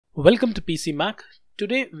Welcome to PC Mac.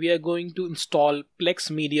 Today we are going to install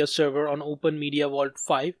Plex Media Server on OpenMediaVault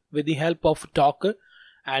 5 with the help of Docker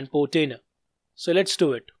and Portainer. So let's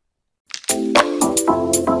do it.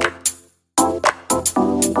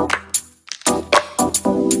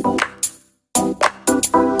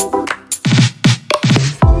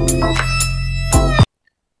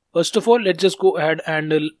 First of all, let's just go ahead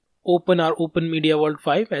and open our OpenMediaVault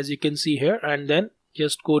 5 as you can see here, and then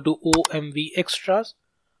just go to OMV Extras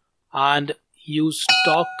and use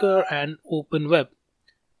Docker and OpenWeb.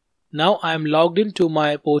 Now I am logged into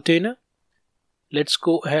my Portainer. Let's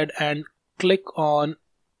go ahead and click on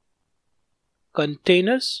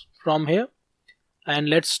containers from here and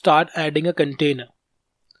let's start adding a container.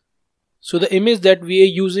 So the image that we are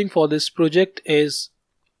using for this project is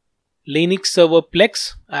Linux server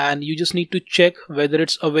Plex, and you just need to check whether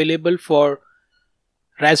it's available for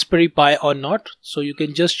Raspberry Pi or not. So you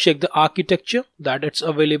can just check the architecture that it's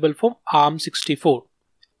available for ARM64.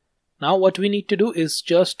 Now what we need to do is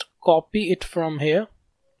just copy it from here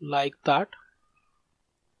like that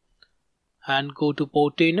and go to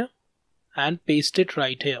Portainer and paste it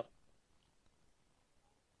right here.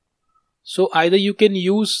 So either you can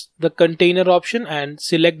use the container option and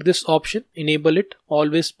select this option, enable it,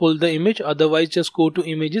 always pull the image, otherwise just go to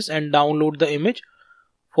images and download the image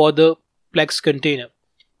for the Plex container.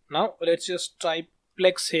 Now let's just type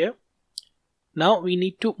Plex here. Now we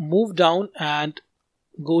need to move down and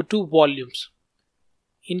go to volumes.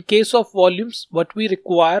 In case of volumes, what we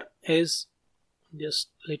require is, just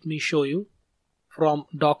let me show you from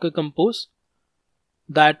Docker Compose,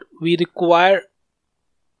 that we require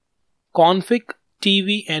config,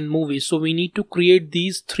 TV and movies. So we need to create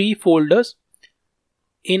these three folders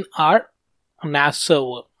in our NAS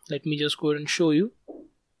server. Let me just go ahead and show you.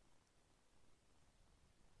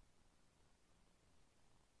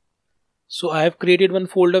 So I have created one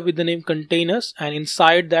folder with the name containers, and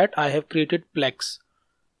inside that I have created Plex.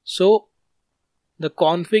 So the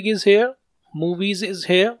config is here, movies is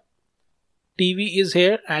here, TV is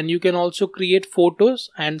here, and you can also create photos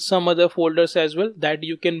and some other folders as well that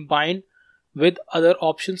you can bind with other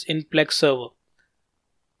options in Plex server.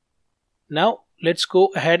 Now let's go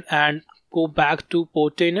ahead and go back to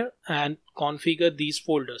Portainer and configure these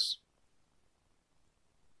folders.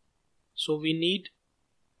 So we need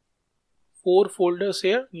 4 folders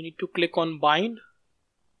here. You need to click on bind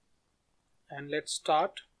and let's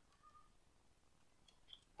start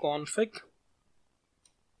config,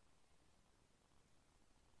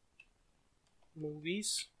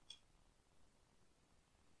 movies,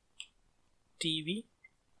 TV,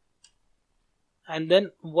 and then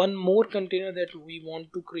one more container that we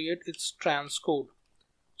want to create is transcode.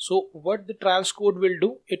 So what the transcode will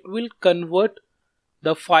do, it will convert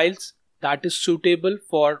the files that is suitable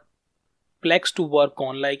for Plex to work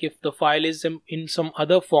on. Like if the file is in some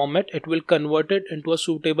other format, it will convert it into a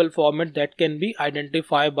suitable format that can be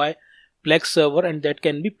identified by Plex server and that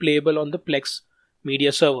can be playable on the Plex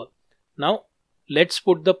Media Server. Now let's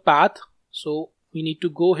put the path. So we need to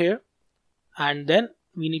go here and then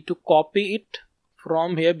we need to copy it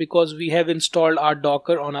from here because we have installed our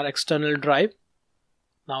Docker on our external drive.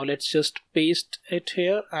 Now let's just paste it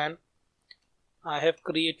here, and I have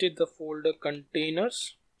created the folder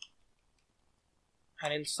containers,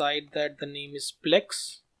 and inside that the name is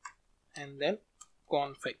Plex and then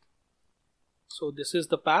config. So this is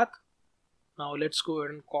the path. Now let's go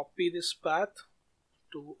ahead and copy this path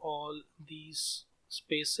to all these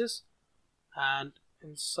spaces, and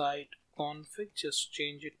inside config just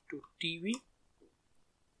change it to TV,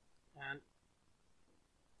 and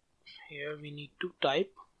here we need to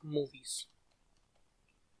type movies,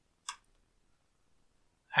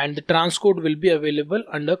 and the transcode will be available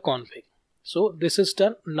under config. So this is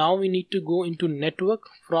done. Now we need to go into network.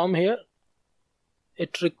 From here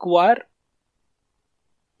it require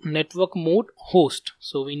network mode host,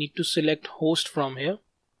 so we need to select host from here.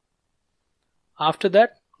 After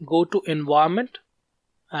that go to environment,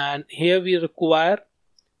 and here we require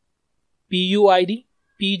PUID,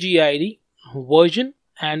 PGID, version,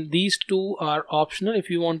 and these two are optional. If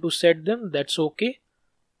you want to set them, that's okay.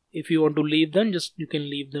 If you want to leave them, just you can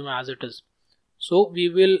leave them as it is. So we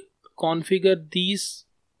will configure these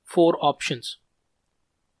 4 options,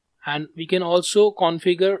 and we can also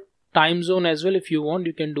configure time zone as well. If you want,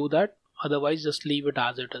 you can do that, otherwise just leave it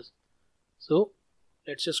as it is. So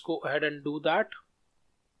let's just go ahead and do that.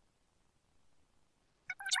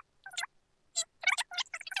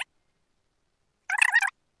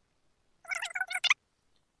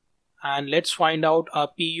 And let's find out our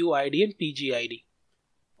PUID and PGID.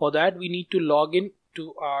 For that we need to log in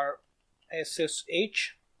to our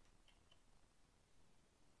SSH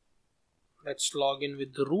let's log in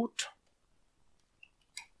with the root.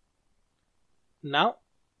 Now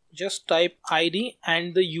just type ID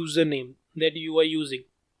and the username that you are using.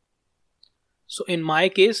 So in my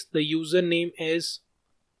case the username is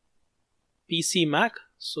PC Mac,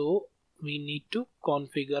 so we need to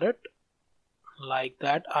configure it like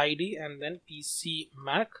that, ID and then PC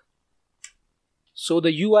Mac. So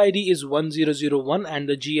the UID is 1001 and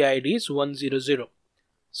the GID is 100.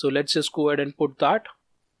 So let's just go ahead and put that.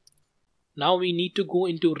 Now we need to go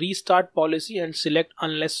into restart policy and select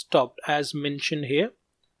unless stopped as mentioned here.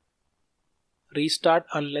 Restart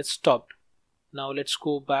unless stopped. Now let's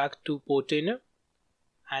go back to Portainer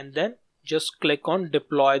and then just click on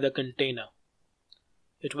deploy the container.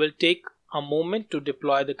 It will take a moment to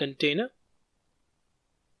deploy the container.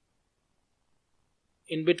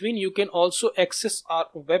 In between you can also access our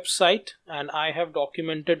website, and I have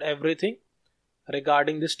documented everything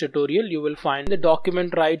regarding this tutorial. You will find the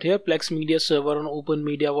document right here, Plex Media Server on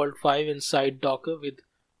OpenMediaVault 5 inside Docker with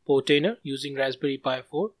Portainer using Raspberry Pi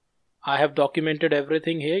 4. I have documented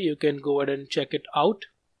everything here. You can go ahead and check it out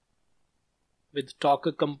with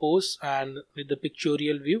Docker Compose and with the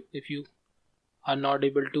pictorial view. If you are not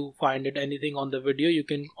able to find it anything on the video, you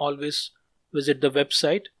can always visit the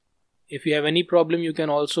website. If you have any problem, you can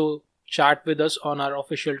also chat with us on our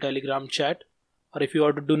official Telegram chat, or if you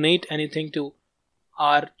want to donate anything to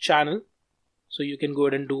our channel, so you can go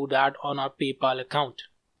ahead and do that on our PayPal account.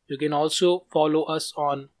 You can also follow us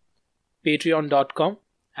on patreon.com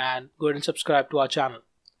and go ahead and subscribe to our channel.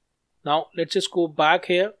 Now let's just go back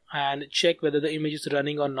here and check whether the image is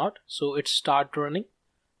running or not. So it's start running.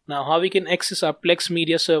 Now how we can access our Plex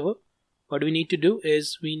Media Server? What we need to do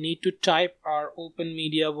is we need to type our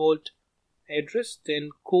OpenMediaVault address, then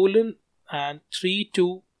colon and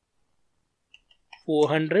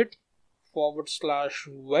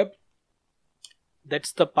 32400/web.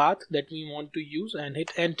 That's the path that we want to use, and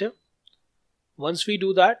hit enter. Once we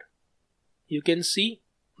do that, you can see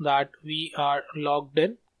that we are logged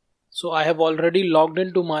in. So I have already logged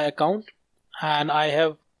into my account and I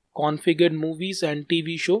have configured movies and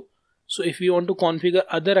TV show. So if you want to configure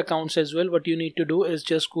other accounts as well, what you need to do is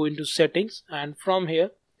just go into settings, and from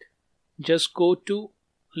here just go to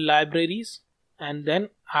libraries and then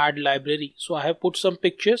add library. So I have put some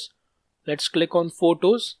pictures. Let's click on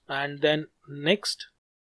photos and then next,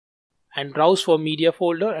 and browse for media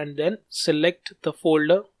folder and then select the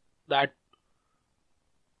folder that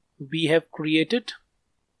we have created.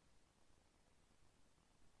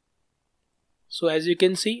 So as you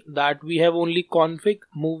can see that we have only config,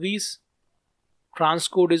 movies,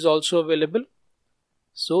 transcode is also available.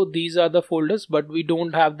 So these are the folders, but we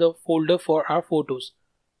don't have the folder for our photos.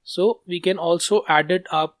 So we can also add it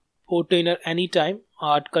up Portainer anytime,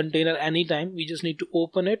 our container anytime. We just need to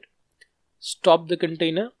open it, stop the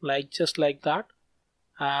container just like that,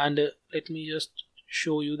 and let me just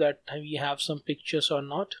show you that we have some pictures or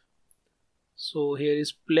not. So here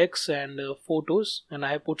is Plex and photos, and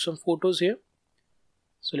I have put some photos here.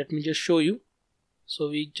 So let me just show you. So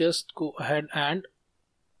we just go ahead and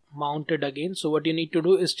mount it again. So what you need to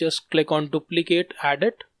do is just click on duplicate, add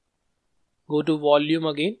it, go to volume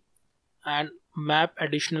again and map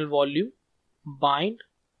additional volume, bind.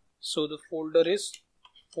 So the folder is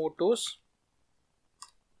photos,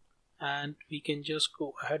 and we can just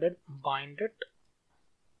go ahead and bind it.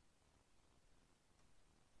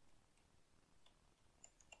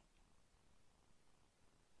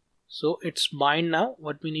 So it's bind now.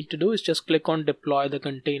 What we need to do is just click on deploy the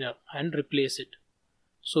container and replace it.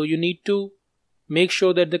 So you need to make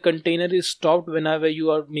sure that the container is stopped whenever you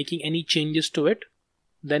are making any changes to it.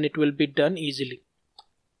 Then it will be done easily.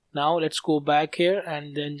 Now let's go back here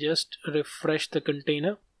and then just refresh the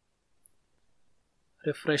container.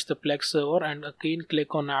 Refresh the Plex server and again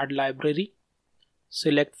click on add library.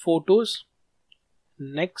 Select photos.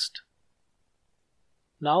 Next.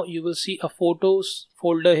 Now you will see a photos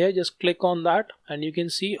folder here. Just click on that and you can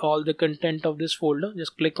see all the content of this folder.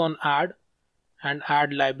 Just click on add and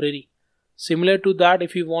add library. Similar to that,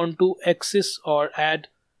 if you want to access or add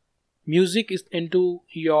music into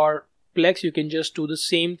your Plex, you can just do the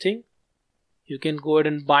same thing. You can go ahead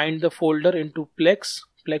and bind the folder into Plex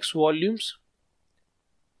volumes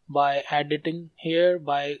by editing here,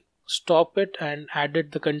 by stop it and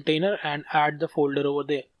edit the container and add the folder over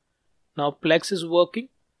there. Now Plex is working.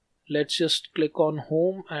 Let's just click on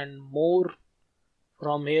home and more.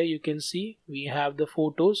 From here you can see we have the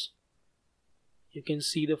photos. You can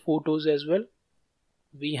see the photos as well.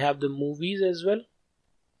 We have the movies as well.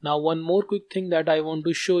 Now one more quick thing that I want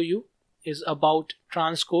to show you is about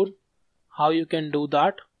transcode, how you can do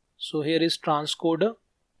that. So here is Transcoder.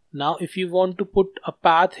 Now if you want to put a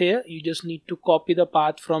path here, you just need to copy the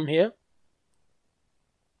path from here.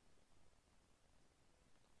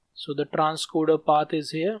 So the transcoder path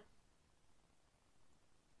is here.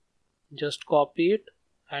 Just copy it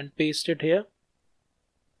and paste it here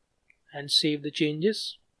and save the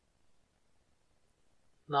changes.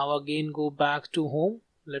 Now again go back to home.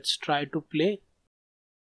 Let's try to play.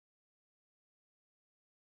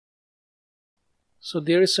 So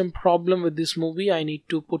there is some problem with this movie. I need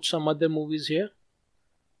to put some other movies here,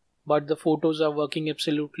 but the photos are working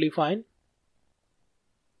absolutely fine.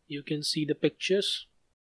 You can see the pictures.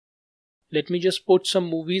 Let me just put some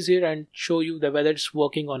movies here and show you whether it's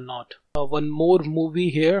working or not. One more movie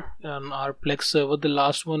here on our Plex server. The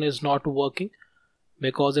last one is not working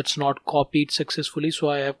because it's not copied successfully. So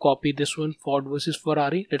I have copied this one, Ford versus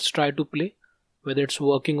Ferrari. Let's try to play whether it's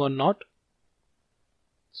working or not.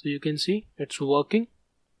 So you can see it's working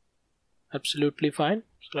absolutely fine.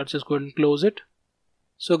 So let's just go ahead and close it.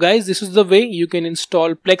 So guys, this is the way you can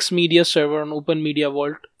install Plex Media Server on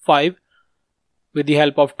OpenMediaVault 5 with the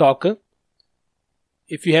help of Docker.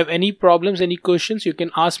 If you have any problems, any questions, you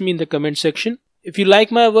can ask me in the comment section. If you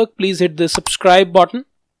like my work, please hit the subscribe button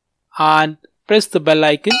and press the bell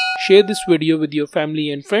icon. Share this video with your family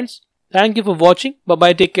and friends. Thank you for watching. Bye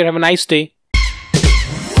bye. Take care. Have a nice day.